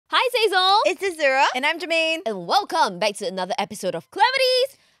Hi, Hazelle. It's Azura. And I'm Germaine. And welcome back to another episode of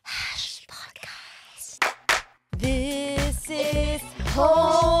Clevity's Podcast. This is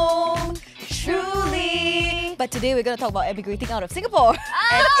home, truly. But today we're going to talk about emigrating out of Singapore.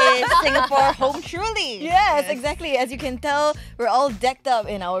 And is Singapore home truly? Yes, exactly. As you can tell, we're all decked up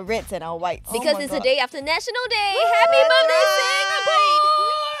in our reds and our whites. Because it's the day after National Day. Woo, Happy birthday, that's Singapore!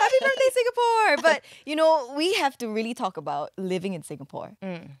 Happy birthday, Singapore! But, you know, we have to really talk about living in Singapore.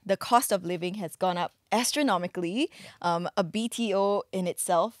 The cost of living has gone up astronomically. A BTO in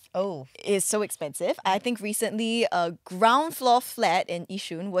itself is so expensive. I think recently a ground floor flat in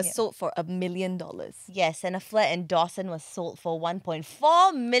Yishun was sold for $1 million. Yes, and a flat in Dawson was sold for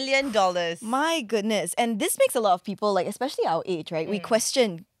 $1.4 million. My goodness. And this makes a lot of people, like especially our age, right? We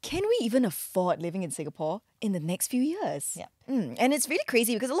question, can we even afford living in Singapore in the next few years? Yeah. And it's really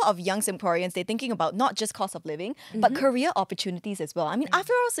crazy because a lot of young Singaporeans, they're thinking about not just cost of living, but career opportunities as well. I mean,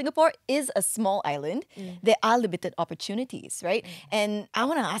 after all, Singapore is a small island. There are limited opportunities, right? And I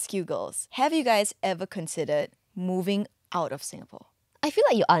want to ask you girls, have you guys ever considered moving out of Singapore? I feel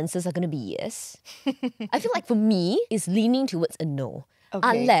like your answers are going to be yes. I feel like for me, it's leaning towards a no.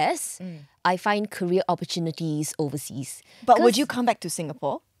 Okay. Unless I find career opportunities overseas. But would you come back to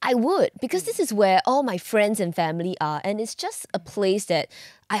Singapore? I would, because this is where all my friends and family are, and it's just a place that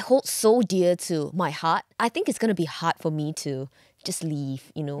I hold so dear to my heart. I think it's going to be hard for me to just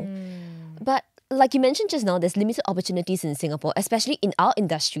leave, you know. But like you mentioned just now, there's limited opportunities in Singapore, especially in our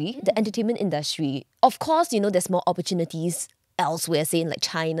industry, the entertainment industry. Of course, you know, there's more opportunities elsewhere, say in like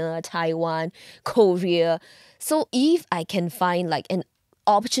China, Taiwan, Korea. So if I can find like an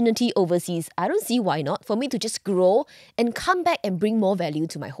opportunity overseas, I don't see why not for me to just grow and come back and bring more value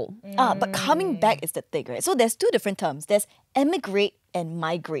to my home. But coming back is the thing, right? So there's two different terms. There's emigrate and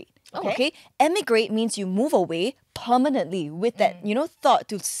migrate. Okay? Emigrate means you move away permanently with that, you know, thought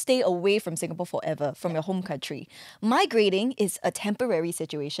to stay away from Singapore forever, from your home country. Migrating is a temporary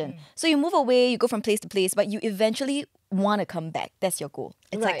situation. So you move away, you go from place to place, but you eventually want to come back. That's your goal.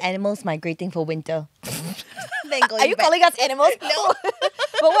 It's like animals migrating for winter. Are you calling us animals? No.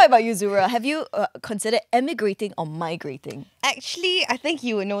 But what about you, Zura? Have you considered emigrating or migrating? Actually, I think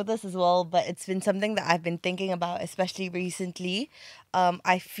you would know this as well, but it's been something that I've been thinking about, especially recently.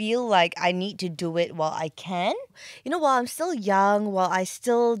 I feel like I need to do it while I can. You know, while I'm still young, while I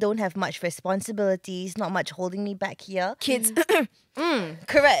still don't have much responsibilities, not much holding me back here. Kids.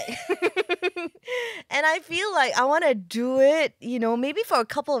 Correct. And I feel like I want to do it, you know, maybe for a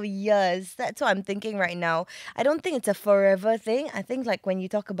couple of years. That's what I'm thinking right now. I don't think it's a forever thing. I think like when you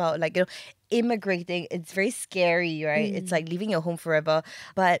talk about like, you know, immigrating, it's very scary, right? It's like leaving your home forever.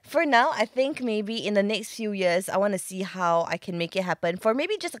 But for now, I think maybe in the next few years, I want to see how I can make it happen for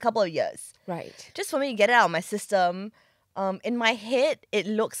maybe just a couple of years. Right. Just for me to get it out of my system. In my head, it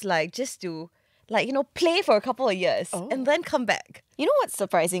looks like just to, like, you know, play for a couple of years and then come back. You know what's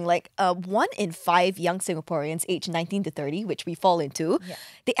surprising? Like 1 in 5 young Singaporeans aged 19 to 30, which we fall into,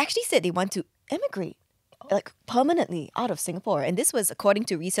 they actually said they want to emigrate. Like permanently out of Singapore. And this was according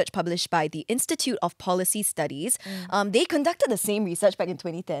to research published by the Institute of Policy Studies. They conducted the same research back in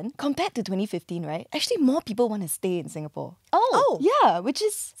 2010 compared to 2015, right? Actually, more people want to stay in Singapore. Yeah, which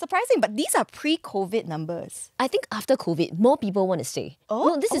is surprising. But these are pre-COVID numbers. I think after COVID, more people want to stay.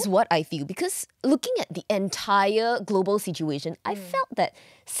 No, this is what I feel, because looking at the entire global situation, I felt that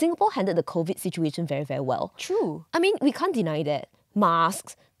Singapore handled the COVID situation very, very well. True. I mean, we can't deny that.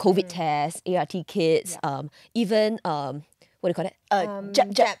 Masks, COVID tests, ART kits, even, what do you call it?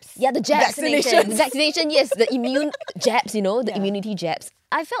 Jabs. Yeah, the jabs. Vaccinations. Vaccination, yes, the immune jabs, you know, the immunity jabs.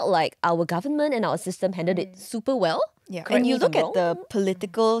 I felt like our government and our system handled it super well. Yeah, Correct and you me if I'm look at wrong. the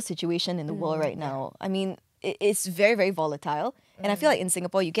political situation in the world right now. I mean, it's very, very volatile. And I feel like in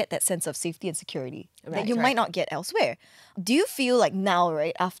Singapore, you get that sense of safety and security that you might not get elsewhere. Do you feel like now,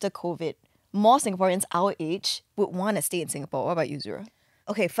 right, after COVID, more Singaporeans our age would want to stay in Singapore? What about you, Zura?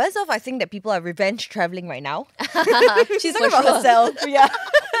 Okay, first off, I think that people are revenge traveling right now. She's talking about herself. Yeah.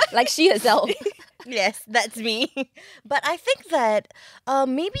 Like she herself. Yes, that's me. But I think that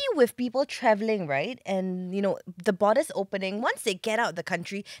maybe with people traveling, right, and, you know, the borders opening, once they get out of the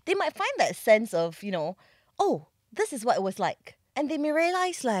country, they might find that sense of, you know, oh, this is what it was like. And they may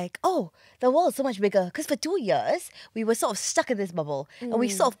realize like, oh, the world is so much bigger. Because for 2 years, we were sort of stuck in this bubble. And we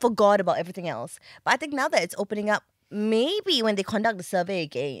sort of forgot about everything else. But I think now that it's opening up, maybe when they conduct the survey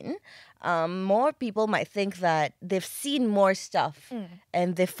again, more people might think that they've seen more stuff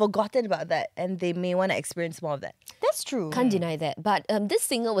and they've forgotten about that, and they may want to experience more of that. That's true. Can't deny that. But this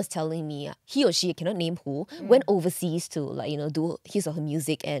singer was telling me, he or she, I cannot name who, went overseas to, like, you know, do his or her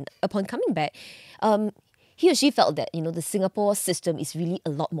music, and upon coming back, he or she felt that, the Singapore system is really a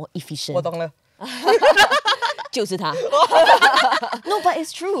lot more efficient. 我懂了。就是他。 No, but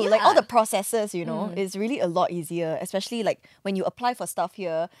it's true. Like all the processes, is really a lot easier, especially like when you apply for stuff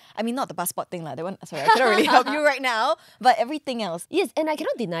here. I mean, not the passport thing, lah. That one, sorry, I cannot really help you right now. But everything else. Yes, and I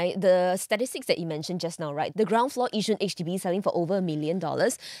cannot deny the statistics that you mentioned just now, right? The ground floor Yishun HDB selling for over $1 million.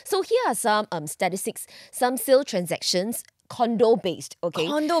 So here are some statistics, some sale transactions. Condo-based, okay?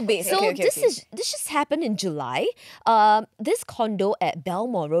 Condo-based, So okay. this just happened in July. This condo at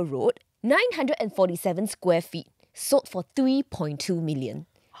Balmoral Road, 947 square feet, sold for 3.2 million.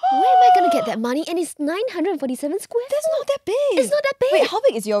 Where am I going to get that money? And it's 947 square feet. That's not that big. It's not that big. Wait, how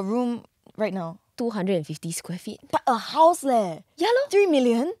big is your room right now? 250 square feet. But a house leh. Yeah, lor. 3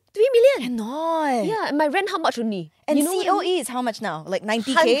 million? 3 million. Cannot. Yeah, and my rent how much only? And You know what I COE mean? is how much now? Like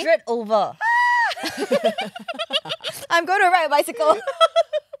 90K? 100 over. I'm going to ride a bicycle.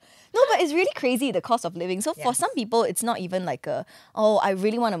 No, but it's really crazy, the cost of living. So for some people, it's not even like I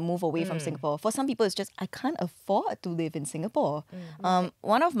really want to move away from Singapore. For some people, it's just, I can't afford to live in Singapore.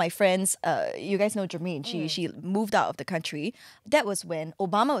 One of my friends, you guys know Germaine, she moved out of the country. That was when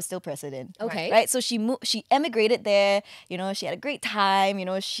Obama was still president. Okay. Right? So she emigrated there. She had a great time.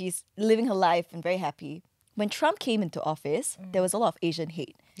 She's living her life and very happy. When Trump came into office, there was a lot of Asian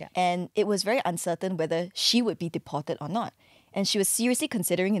hate. Yeah. And it was very uncertain whether she would be deported or not. And she was seriously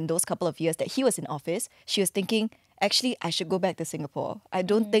considering in those couple of years that he was in office, she was thinking, actually, I should go back to Singapore. I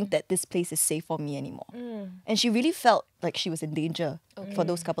don't think that this place is safe for me anymore. And she really felt like she was in danger for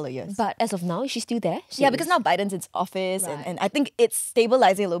those couple of years. But as of now, is she still there? Yeah, because now Biden's in office and I think it's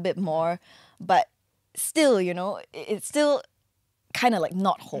stabilizing a little bit more. But still, it's still kind of like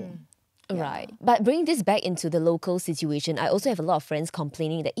not home. Right. But bringing this back into the local situation, I also have a lot of friends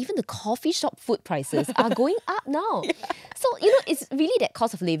complaining that even the coffee shop food prices are going up now. So, it's really that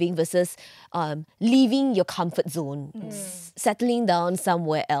cost of living versus leaving your comfort zone, settling down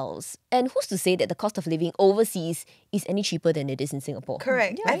somewhere else. And who's to say that the cost of living overseas is any cheaper than it is in Singapore?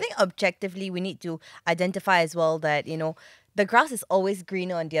 Correct. I think objectively we need to identify as well that, the grass is always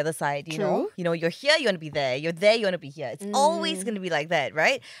greener on the other side, you know? You're here, you want to be there. You're there, you want to be here. It's always going to be like that,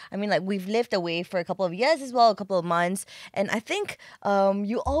 right? I mean, like, we've lived away for a couple of years as well, a couple of months. And I think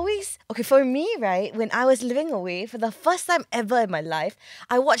you always... Okay, for me, right, when I was living away, for the first time ever in my life,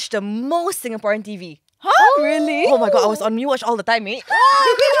 I watched the most Singaporean TV. Huh? Really? Oh my God, I was on MeWatch all the time, mate.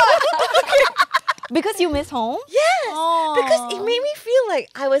 Because you miss home? Yes, Aww. because it made me feel like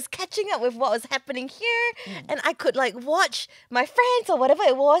I was catching up with what was happening here, and I could like watch my friends or whatever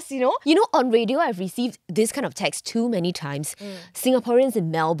it was, On radio, I've received this kind of text too many times. Singaporeans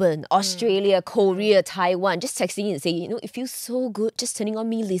in Melbourne, Australia, Korea, Taiwan, just texting in and saying, it feels so good just turning on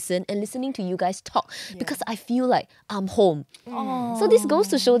Me Listen and listening to you guys talk because I feel like I'm home. So this goes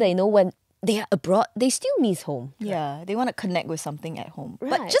to show that, when they are abroad, they still miss home. Yeah, they want to connect with something at home.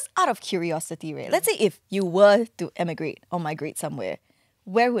 Right. But just out of curiosity, right? Let's say if you were to emigrate or migrate somewhere,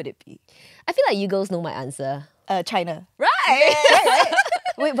 where would it be? I feel like you girls know my answer. China. Right.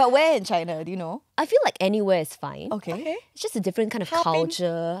 Wait, but where in China? Do you know? I feel like anywhere is fine. Okay. It's just a different kind of Harbin.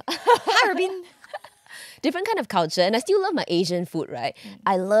 culture. Harbin. Different kind of culture. And I still love my Asian food, right?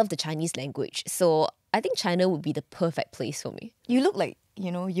 I love the Chinese language. So I think China would be the perfect place for me. You look like,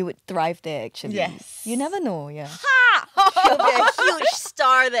 you would thrive there actually. Yes. You never know, yeah. You'll be a huge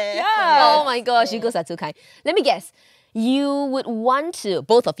star there. Oh my gosh, you girls are too kind. Let me guess. You would want to,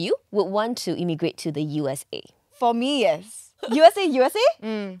 both of you, would want to immigrate to the USA. For me, yes. USA?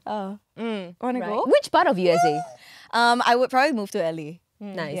 Want to go? Which part of USA? I would probably move to LA.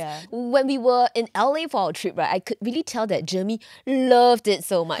 Nice. Yeah. When we were in LA for our trip, right, I could really tell that Jeremy loved it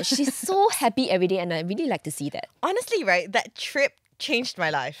so much. She's so happy every day, and I really like to see that. Honestly, right, that trip changed my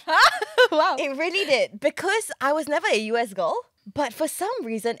life. Wow. It really did. Because I was never a US girl, but for some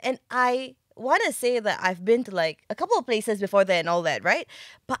reason, and I want to say that I've been to like a couple of places before that and all that, right?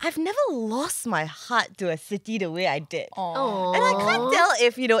 But I've never lost my heart to a city the way I did. Aww. And I can't tell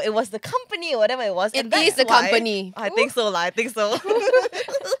if, it was the company or whatever it was. It and that's is the why- company. I think so, I think so.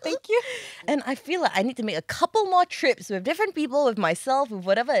 Thank you. And I feel like I need to make a couple more trips with different people, with myself, with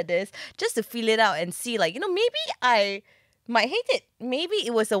whatever it is, just to feel it out and see, like, maybe I might hate it. Maybe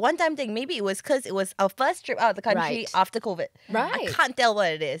it was a one-time thing. Maybe it was because it was our first trip out of the country Right. after COVID. I Right. can't tell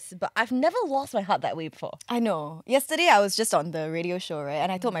what it is, but I've never lost my heart that way before. I know. Yesterday, I was just on the radio show, right?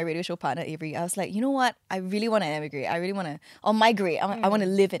 And I told my radio show partner, Avery, I was like, you know what? I really want to emigrate. I really want to, or migrate. I want to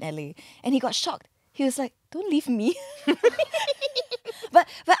live in LA. And he got shocked. He was like, don't leave me. But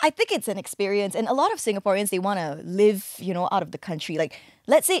I think it's an experience, and a lot of Singaporeans, they want to live, out of the country. Like,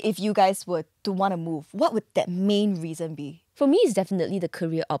 let's say if you guys were to want to move, what would that main reason be? For me, it's definitely the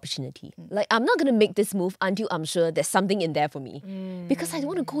career opportunity. Like, I'm not going to make this move until I'm sure there's something in there for me. Because I don't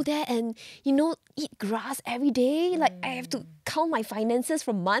want to go there and, eat grass every day. Like, I have to count my finances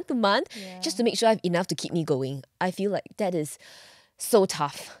from month to month just to make sure I have enough to keep me going. I feel like that is so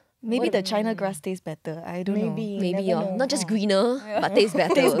tough. Maybe the China grass tastes better. I don't know. Maybe not just greener, but tastes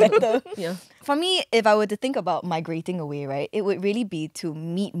better. Yeah. For me, if I were to think about migrating away, right, it would really be to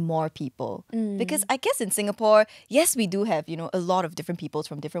meet more people. Because I guess in Singapore, yes, we do have, a lot of different peoples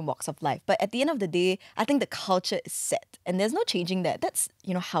from different walks of life. But at the end of the day, I think the culture is set and there's no changing that. That's,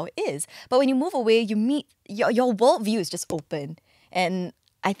 how it is. But when you move away, you meet, your worldview is just open. And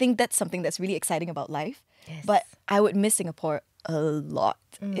I think that's something that's really exciting about life. Yes. But I would miss Singapore a lot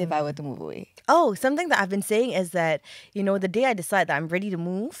if I were to move away. Oh, something that I've been saying is that, the day I decide that I'm ready to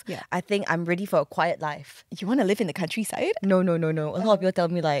move, I think I'm ready for a quiet life. You want to live in the countryside? No. A lot of people tell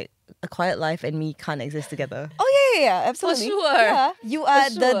me like a quiet life and me can't exist together. Oh, yeah, absolutely. For sure. Yeah. You are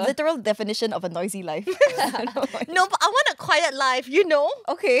For the sure. literal definition of a noisy life. No, but I want a quiet life,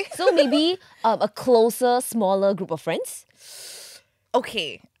 Okay. So maybe a closer, smaller group of friends?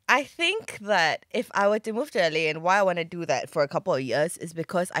 Okay. I think that if I were to move to LA, and why I want to do that for a couple of years is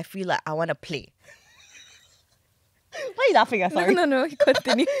because I feel like I want to play. Why are you laughing at? Sorry. No,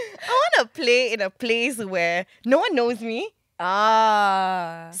 continue. I want to play in a place where no one knows me.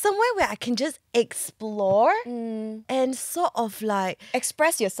 Somewhere where I can just explore and sort of like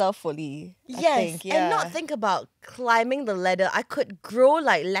Express yourself fully. I yes, think, and not think about climbing the ladder. I could grow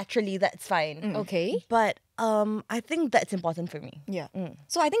like laterally, that's fine. Okay. But I think that's important for me. Yeah.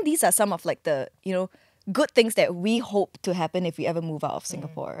 So I think these are some of like the, good things that we hope to happen if we ever move out of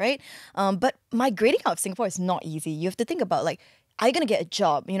Singapore, right? But migrating out of Singapore is not easy. You have to think about like, are you going to get a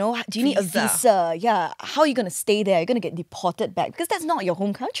job? Do you need a Visa. visa? Yeah. How are you going to stay there? Are you going to get deported back? Because that's not your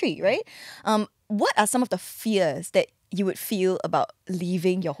home country, right? What are some of the fears that you would feel about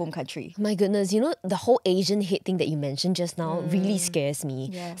leaving your home country? My goodness, the whole Asian hate thing that you mentioned just now really scares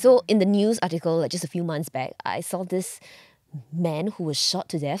me. So in the news article, like just a few months back, I saw this man who was shot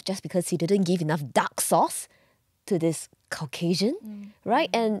to death just because he didn't give enough dark sauce to this Caucasian, right?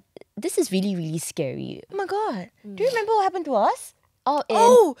 And this is really, really scary. Oh my God. Do you remember what happened to us?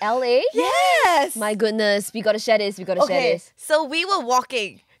 Oh, in LA? Yes! My goodness, we gotta share this, share this. So we were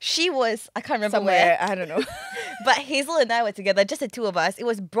walking. She was, I can't remember Somewhere, where. I don't know. But Hazel and I were together, just the two of us. It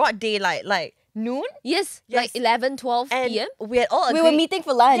was broad daylight, like noon. Yes, Yes. like 11, 12 And p.m. we had all agreed. We were meeting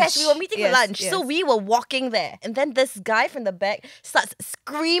for lunch. Yes, we were meeting for Yes, lunch. yes. So we were walking there. And then this guy from the back starts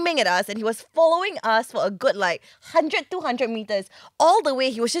screaming at us. And he was following us for a good 100, 200 meters. All the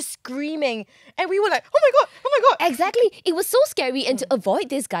way, he was just screaming. And we were like, oh my God. Exactly. It was so scary. And to avoid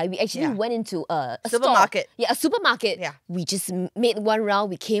this guy, we actually went into a Supermarket. Store. Yeah, a supermarket. Yeah. We just made one round.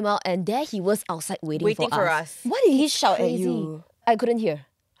 We came out and there he was outside waiting for us. What did he shout at Crazy. you? I couldn't hear.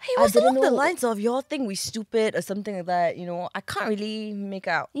 He I was didn't along the know. lines of, y'all think we stupid or something like that. I can't really make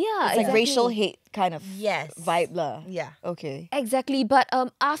out. Yeah, It's like exactly. racial hate kind of Yes. vibe lah. Yeah. Okay. Exactly. But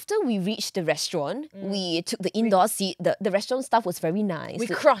after we reached the restaurant, we took the indoor seat. The restaurant staff was very nice. We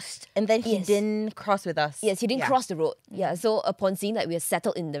crossed. And then he Yes. didn't cross with us. Yes, he didn't Yeah. cross the road. Yeah, so upon seeing that we were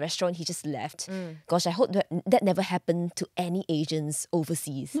settled in the restaurant, he just left. Gosh, I hope that never happened to any Asians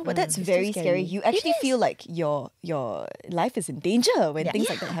overseas. But that's It's very too scary. You actually It is. feel like your life is in danger when things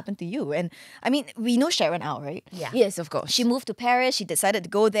like that happen to you. And I mean, we know Sharon out, right? Yeah. Yes, of course. She moved to Paris. She decided to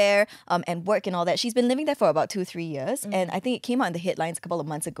go there and work and all that. She's been living there for about 2-3 years. And I think it came out in the headlines a couple of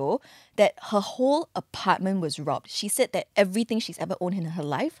months ago that her whole apartment was robbed. She said that everything she's ever owned in her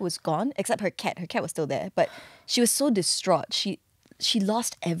life was gone, except her cat. Her cat was still there. But she was so distraught. She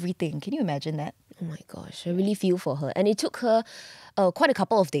lost everything. Can you imagine that? Oh my gosh, I really feel for her. And it took her quite a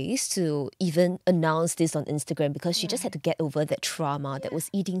couple of days to even announce this on Instagram because she just had to get over that trauma that was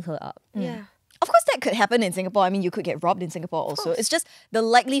eating her up. Yeah. Of course, that could happen in Singapore. I mean, you could get robbed in Singapore also. It's just the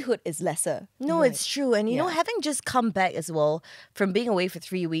likelihood is lesser. No, it's true. And you know, Yeah. having just come back as well from being away for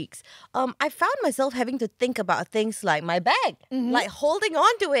 3 weeks, I found myself having to think about things like my bag, like holding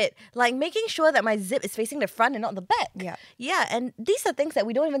on to it, like making sure that my zip is facing the front and not the back. Yeah. Yeah. And these are things that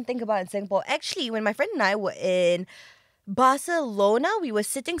we don't even think about in Singapore. Actually, when my friend and I were in Barcelona, we were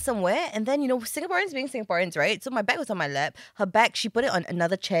sitting somewhere, and then, Singaporeans being Singaporeans, right? So my bag was on my lap. Her bag, she put it on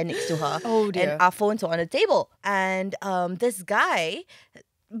another chair next to her. Oh, dear. And our phones were on the table. And this guy,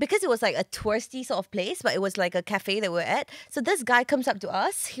 because it was like a touristy sort of place, but it was like a cafe that we were at. So this guy comes up to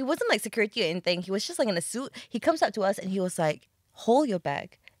us. He wasn't like security or anything. He was just like in a suit. He comes up to us and he was like, hold your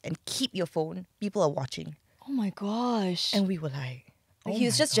bag and keep your phone. People are watching. Oh my gosh. And we were like, He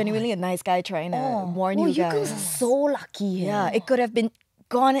was just genuinely a nice guy trying to warn Oh, you you guys. girls are so lucky. Yeah, it could have been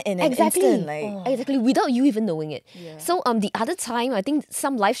gone in an Exactly. instant. Like, Exactly, without you even knowing it. So the other time, I think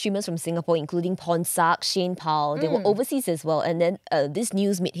some live streamers from Singapore, including Ponsak, Shane Powell, they were overseas as well. And then this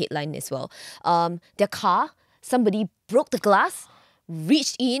news made headline as well. Their car, somebody broke the glass,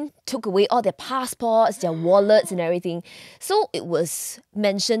 reached in, took away all their passports, their wallets and everything. So it was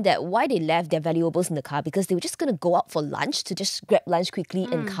mentioned that why they left their valuables in the car, because they were just going to go out for lunch, to just grab lunch quickly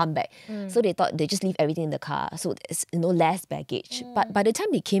and come back. So they thought they just leave everything in the car, so there's less baggage. But by the time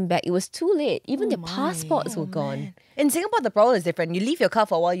they came back, it was too late. Even their passports were gone. In Singapore, the problem is different. You leave your car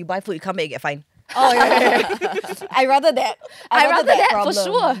for a while, you buy food, you come back, you get fined. oh, yeah. I rather that. I rather that, for problem.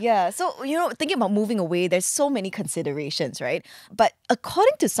 sure. Yeah. So, thinking about moving away, there's so many considerations, right? But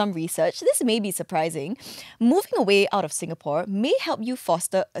according to some research, this may be surprising. Moving away out of Singapore may help you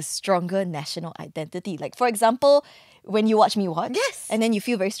foster a stronger national identity. Like, for example, when you watch me watch, Yes. and then you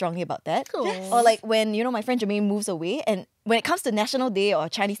feel very strongly about that. Yes. Or like when, my friend Germaine moves away, and when it comes to National Day or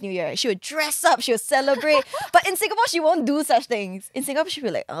Chinese New Year, she would dress up, she would celebrate. But in Singapore, she won't do such things. In Singapore, she'll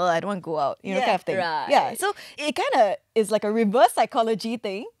be like, oh, I don't want to go out, kind of thing. right. Yeah, so it kind of is like a reverse psychology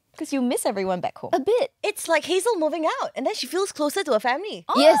thing, because you miss everyone back home. A bit. It's like Hazel moving out, and then she feels closer to her family.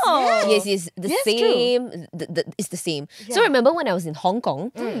 Yes, Oh. yes. The Yes, same. It's the same. So remember when I was in Hong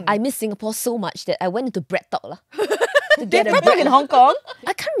Kong, I missed Singapore so much that I went into bread talk lah. To get a Bread bread. in Hong Kong?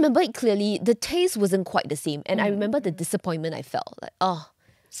 I can't remember it clearly. The taste wasn't quite the same, and I remember the disappointment I felt. Like,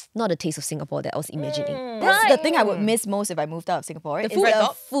 not the taste of Singapore that I was imagining. That's the thing I would miss most if I moved out of Singapore. The is food? the Bread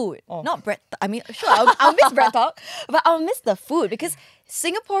talk? food. Not bread. I mean, sure, I'll miss bread talk, but I'll miss the food, because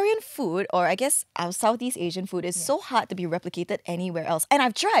Singaporean food, or I guess our Southeast Asian food, is so hard to be replicated anywhere else. And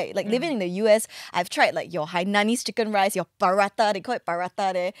I've tried, like living in the US, I've tried like your Hainanese chicken rice, your paratha, they call it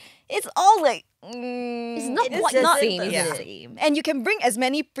paratha there. It's all like, It's not it's quite just the same, the isn't it? same. And you can bring as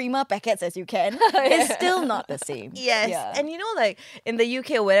many Prima packets as you can. It's still not the same. Yes. Yeah. And like in the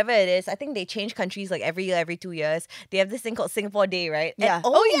UK or whatever it is, I think they change countries like every year, every 2 years. They have this thing called Singapore Day, right? Yeah. And,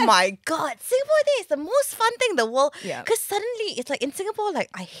 Oh, yes. my God. Singapore Day is the most fun thing in the world. Yeah. Because suddenly it's like in Singapore, like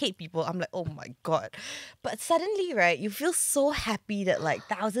I hate people. I'm like, oh my God. But suddenly, right, you feel so happy that like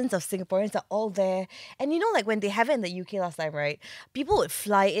thousands of Singaporeans are all there. And like when they have it in the UK last time, right? People would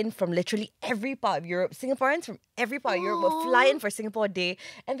fly in from literally every part of Europe. Singaporeans from every part of Europe will fly in for Singapore Day.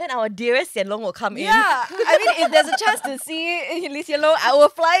 And then our dearest Yan Long will come in. Yeah, I mean, if there's a chance to see Lee Hsien Loong, I will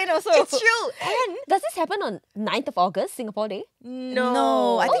fly in also. It's true. And Does this happen on 9th of August, Singapore Day?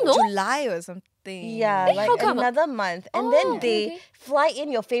 no, I think no? July or something. Yeah, Then like how come? another month. And Oh, then okay, they okay. fly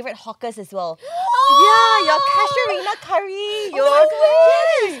in your favorite hawkers as well. Yeah, your casuarina curry, your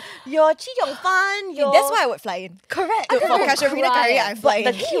yes, your chi yong fan, your That's why I would fly in. correct. For would casuarina cry. curry, I'm But flying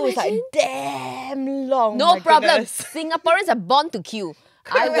the in. queue is like damn long. No my problem. goodness. Singaporeans are born to queue.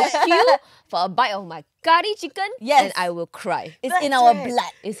 I will queue for a bite of my curry chicken, Yes. and I will cry. It's That's in our right.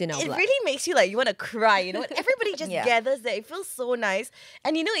 blood. It's in our It blood. really makes you like you want to cry, and everybody just Yeah. gathers there. It feels so nice.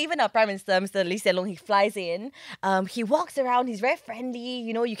 And even our Prime Minister, Mr. Lee Hsien Loong, he flies in. He walks around. He's very friendly.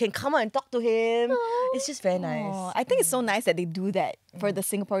 You can come out and talk to him. It's just very nice. Oh, I think it's so nice that they do that for the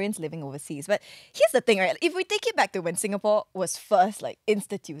Singaporeans living overseas. But here's the thing, right? If we take it back to when Singapore was first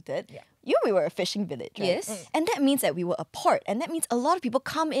instituted, we were a fishing village, right? Yes. And that means that we were a port. And that means a lot of people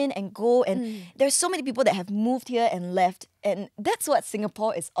come in and go. And there's so many people that have moved here and left. And that's what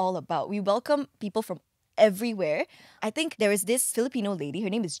Singapore is all about. We welcome people from everywhere. I think there is this Filipino lady, her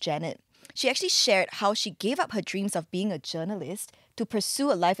name is Janet. She actually shared how she gave up her dreams of being a journalist to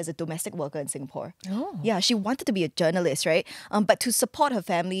pursue a life as a domestic worker in Singapore. Oh. Yeah, she wanted to be a journalist, right? But to support her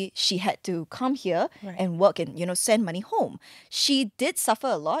family, she had to come here and work and, send money home. She did suffer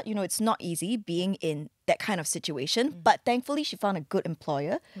a lot. It's not easy being in that kind of situation. But thankfully, she found a good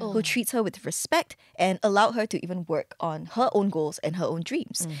employer who treats her with respect and allowed her to even work on her own goals and her own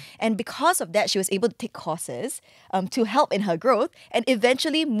dreams. And because of that, she was able to take courses to help in her growth and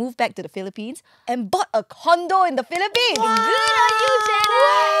eventually move back to the Philippines and bought a condo in the Philippines. Good on you,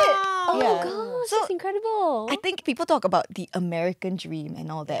 Janet! Oh Yeah. gosh, So, that's incredible. I think people talk about the American dream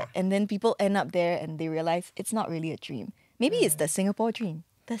and all that, and then people end up there and they realize it's not really a dream. Maybe it's the Singapore dream.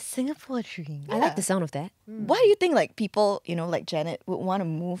 The Singapore dream. I like the sound of that. Why do you think people, like Janet, would want to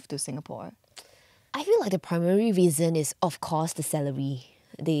move to Singapore? I feel like the primary reason is, of course, the salary.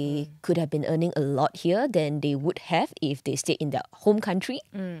 They could have been earning a lot here than they would have if they stayed in their home country.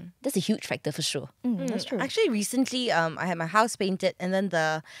 That's a huge factor for sure. That's true. Actually, recently, I had my house painted, and then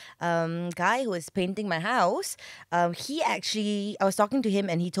the guy who was painting my house, I was talking to him,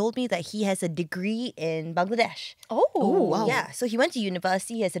 and he told me that he has a degree in Bangladesh. Oh, wow. Yeah, so he went to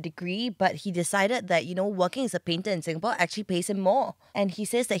university, he has a degree, but he decided that, working as a painter in Singapore actually pays him more. And he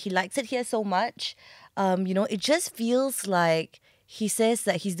says that he likes it here so much. It just feels like he says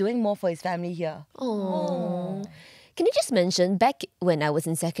that he's doing more for his family here. Oh. Can you just mention, back when I was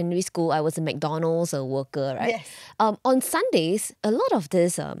in secondary school, I was a McDonald's worker, right? Yes. On Sundays, a lot of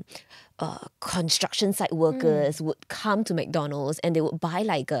this construction site workers would come to McDonald's and they would buy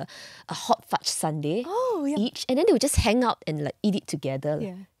like a hot fudge sundae each, and then they would just hang out and like eat it together.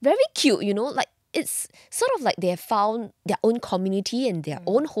 Yeah. Very cute, like it's sort of like they have found their own community and their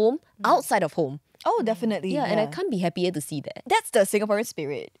own home outside of home. Oh, definitely. Yeah, and I can't be happier to see that. That's the Singaporean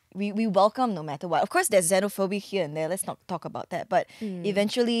spirit. We welcome no matter what. Of course, there's xenophobia here and there. Let's not talk about that. But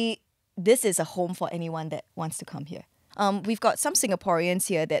eventually, this is a home for anyone that wants to come here. We've got some Singaporeans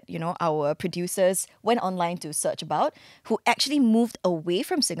here that, our producers went online to search about, who actually moved away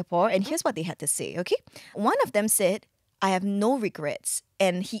from Singapore. And here's what they had to say, okay? One of them said, I have no regrets.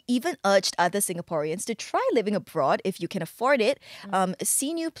 And he even urged other Singaporeans to try living abroad if you can afford it,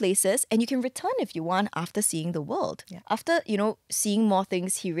 see new places, and you can return if you want after seeing the world. Yeah. After, seeing more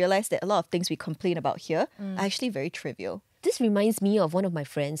things, he realized that a lot of things we complain about here are actually very trivial. This reminds me of one of my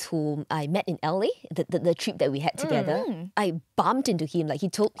friends whom I met in LA, the trip that we had together. I bumped into him. Like he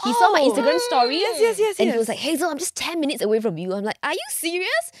saw my Instagram story. Yes. And he was like, Hazel, I'm just 10 minutes away from you. I'm like, are you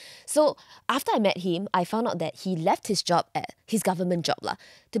serious? So after I met him, I found out that he left his job, his government job,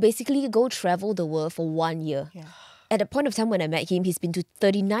 to basically go travel the world for 1 year. Yeah. At the point of time when I met him, he's been to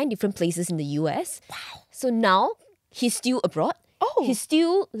 39 different places in the US. Wow. So now he's still abroad. Oh. He's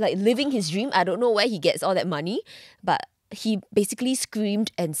still like living his dream. I don't know where he gets all that money, but he basically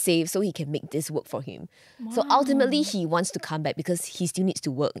screamed and saved so he can make this work for him. Wow. So ultimately, he wants to come back because he still needs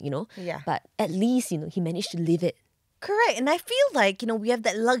to work, Yeah. But at least, he managed to live it. Correct. And I feel like, we have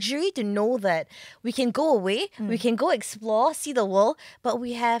that luxury to know that we can go away, we can go explore, see the world, but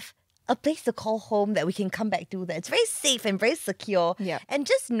we have a place to call home that we can come back to that's very safe and very secure. Yeah. And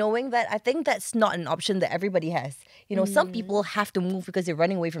just knowing that, I think that's not an option that everybody has. Some people have to move because they're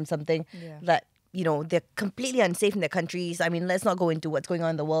running away from something that they're completely unsafe in their countries. I mean, let's not go into what's going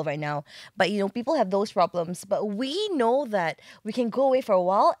on in the world right now. But, people have those problems. But we know that we can go away for a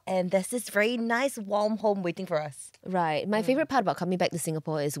while and there's this very nice, warm home waiting for us. Right. My favorite part about coming back to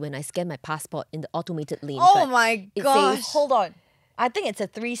Singapore is when I scan my passport in the automated lanes. Oh right? my It gosh. says, Hold on. I think it's a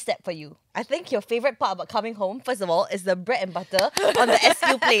 3-step for you. I think your favorite part about coming home, first of all, is the bread and butter on the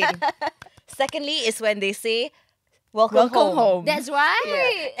SQ plane. Secondly, is when they say, Welcome home. That's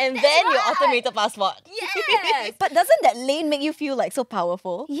right. And That's then your right. automated passport. Yes. But doesn't that lane make you feel like so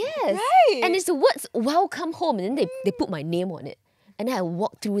powerful? Yes. Right. And it's the words welcome home. And then they put my name on it. And then I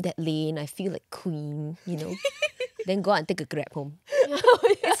walk through that lane. I feel like queen, Then go out and take a Grab home.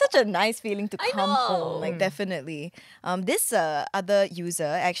 It's such a nice feeling to come know. home, like definitely. This other user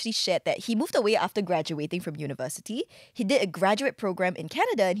actually shared that he moved away after graduating from university. He did a graduate program in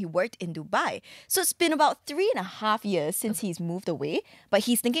Canada and he worked in Dubai. So it's been about 3.5 years since he's moved away, but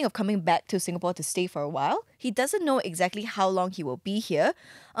he's thinking of coming back to Singapore to stay for a while. He doesn't know exactly how long he will be here,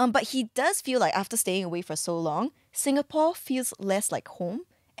 but he does feel like after staying away for so long, Singapore feels less like home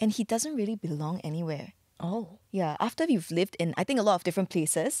and he doesn't really belong anywhere. Oh. Yeah, after you've lived in, I think, a lot of different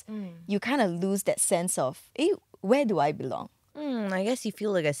places, you kind of lose that sense of, where do I belong? I guess you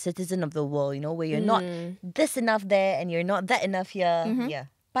feel like a citizen of the world, where you're not this enough there and you're not that enough here. Yeah.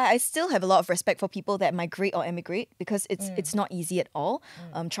 But I still have a lot of respect for people that migrate or emigrate because it's not easy at all.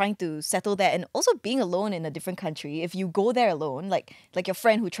 Trying to settle there and also being alone in a different country. If you go there alone, like your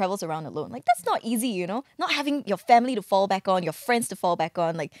friend who travels around alone, like that's not easy, Not having your family to fall back on, your friends to fall back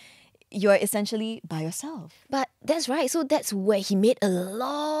on, like you're essentially by yourself. But that's right. So that's where he made a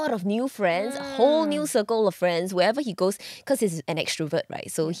lot of new friends, a whole new circle of friends wherever he goes, because he's an extrovert,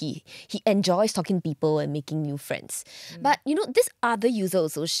 right? So he enjoys talking to people and making new friends. But this other user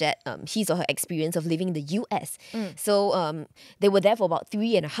also shared his or her experience of living in the US. So they were there for about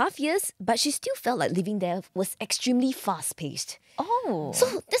 3.5 years, but she still felt like living there was extremely fast-paced. Oh.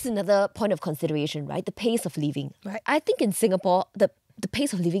 So that's another point of consideration, right? The pace of living. Right. I think in Singapore, the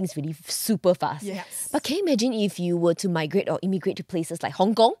pace of living is really super fast. Yes. But can you imagine if you were to migrate or immigrate to places like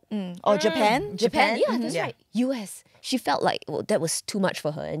Hong Kong? Or Japan? Yeah, that's right. US. She felt like that was too much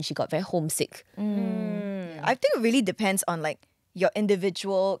for her and she got very homesick. I think it really depends on your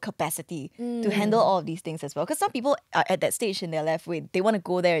individual capacity to handle all of these things as well. Because some people are at that stage in their life where they want to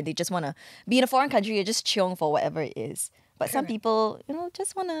go there, they just want to be in a foreign country and just chill for whatever it is. But some people,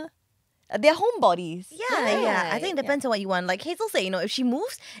 just want to... they're homebodies. Yeah. I think it depends on what you want. Like Hazel said, if she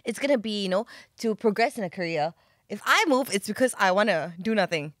moves, it's going to be, to progress in a career. If I move, it's because I want to do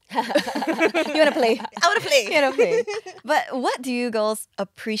nothing. You want to play. I want to play. You want to play. But what do you girls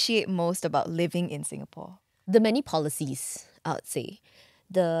appreciate most about living in Singapore? The many policies, I would say.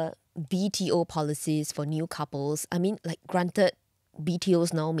 The BTO policies for new couples. I mean, like, granted,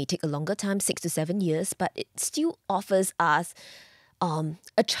 BTOs now may take a longer time, 6 to 7 years, but it still offers us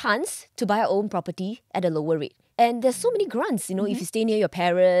a chance to buy our own property at a lower rate. And there's so many grants, if you stay near your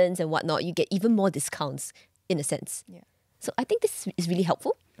parents and whatnot, you get even more discounts in a sense. Yeah. So I think this is really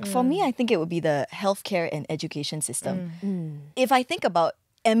helpful. For me, I think it would be the healthcare and education system. If I think about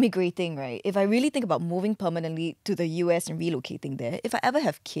emigrating, right? If I really think about moving permanently to the US and relocating there, if I ever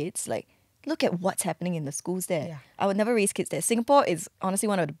have kids, like, look at what's happening in the schools there. Yeah. I would never raise kids there. Singapore is honestly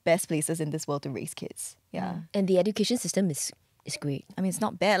one of the best places in this world to raise kids. Yeah. And the education system is great. I mean, it's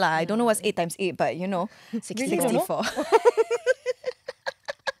not bad lah. I don't know what's 8 times 8, but 64.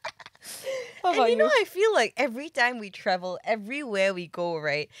 What about And I feel like every time we travel, everywhere we go,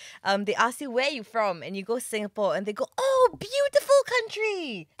 right? They ask you where you from, and you go Singapore, and they go, "Oh, beautiful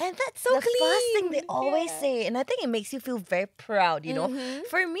country!" And that's So the first clean. thing they always say, and I think it makes you feel very proud.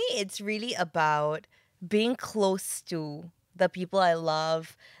 For me, it's really about being close to the people I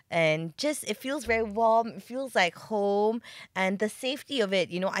love, and just it feels very warm. It feels like home, and the safety of it.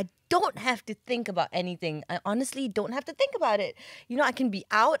 I don't have to think about anything. I honestly don't have to think about it. I can be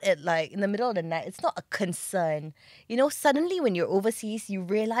out at in the middle of the night. It's not a concern. Suddenly when you're overseas, you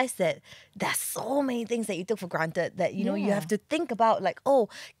realize that there's so many things that you took for granted that, you have to think about oh,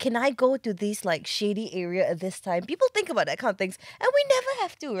 can I go to this shady area at this time? People think about that kind of things and we never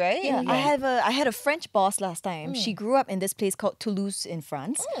have to, right? Yeah, I had a French boss last time. She grew up in this place called Toulouse in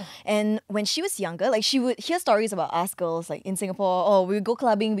France. And when she was younger, she would hear stories about us girls in Singapore. Oh, we go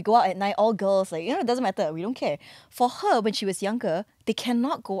clubbing, we go out at night, all girls. It doesn't matter. We don't care. For her, when she was younger, they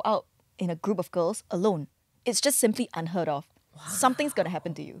cannot go out in a group of girls alone. It's just simply unheard of. Wow. Something's going to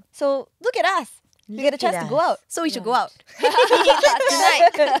happen to you. So look at us. We get a chance to go out. So we should go out.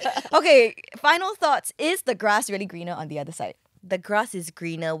 Okay, final thoughts. Is the grass really greener on the other side? The grass is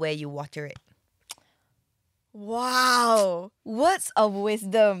greener where you water it. Wow. Words of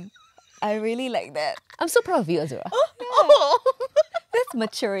wisdom. I really like that. I'm so proud of you, Azura. That's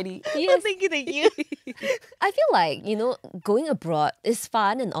maturity. Yes. Thank you. I feel like, going abroad is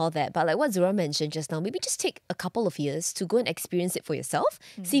fun and all that, but like what Zura mentioned just now, maybe just take a couple of years to go and experience it for yourself,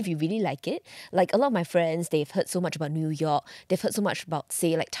 see if you really like it. Like a lot of my friends, they've heard so much about New York, they've heard so much about,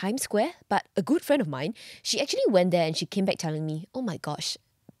 say, like Times Square, but a good friend of mine, she actually went there and she came back telling me, oh my gosh,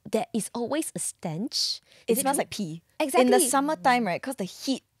 there is always a stench. It smells like pee. Exactly. In the summertime, right? Because the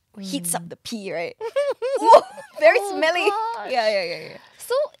heat heats up the pee, right? Whoa, very smelly. Gosh. Yeah.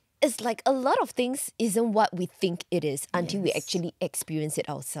 So it's like a lot of things isn't what we think it is until we actually experience it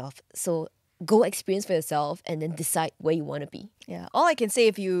ourselves. So go experience for yourself and then decide where you want to be. Yeah. All I can say,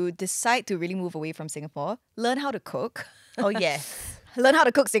 if you decide to really move away from Singapore, learn how to cook. Oh, yes. Learn how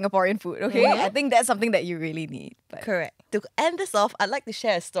to cook Singaporean food, okay? I think that's something that you really need. But Correct. To end this off, I'd like to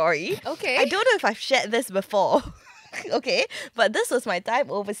share a story. Okay. I don't know if I've shared this before. Okay, but this was my time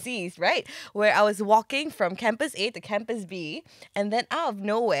overseas, right? Where I was walking from campus A to campus B, and then out of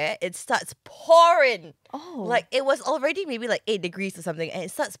nowhere, it starts pouring. Oh. Like, it was already maybe 8 degrees or something, and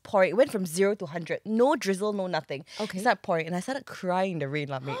it starts pouring. It went from 0 to 100. No drizzle, no nothing. Okay. It started pouring, and I started crying in the rain,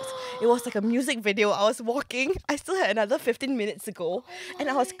 mates. It was like a music video. I was walking. I still had another 15 minutes to go, and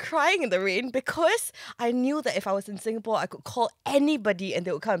I was crying in the rain because I knew that if I was in Singapore, I could call anybody and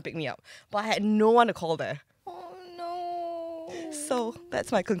they would come and pick me up. But I had no one to call there. So that's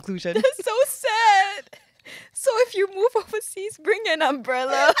my conclusion. That's so sad. So if you move overseas, bring an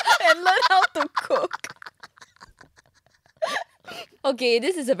umbrella and learn how to cook. Okay,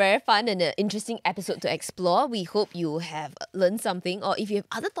 this is a very fun and interesting episode to explore. We hope you have learned something, or if you have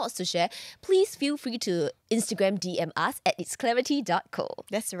other thoughts to share, please feel free to Instagram DM us at itsclarity.co.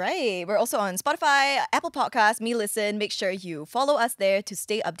 That's right. We're also on Spotify, Apple Podcasts, Me Listen. Make sure you follow us there to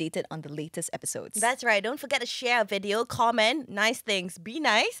stay updated on the latest episodes. That's right. Don't forget to share a video, comment, nice things, be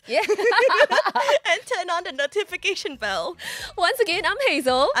nice. Yeah. And turn on the notification bell. Once again, I'm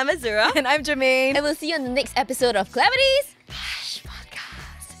Hazel. I'm Azura. And I'm Germaine. And we'll see you on the next episode of Clarity's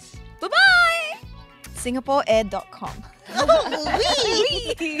Podcast. Bye-bye! SingaporeAir.com.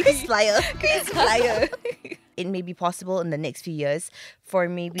 Chris Flyer. It may be possible in the next few years for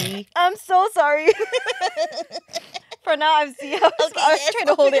maybe... I'm so sorry. For now, I'm seeing. I was yes. trying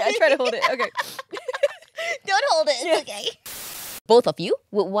to hold it. I try to hold it. Okay. Don't hold it. It's okay. Both of you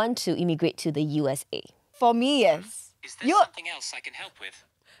would want to immigrate to the USA. For me, yes. Is there something else I can help with?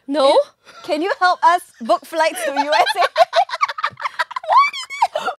 No? Can you help us book flights to USA?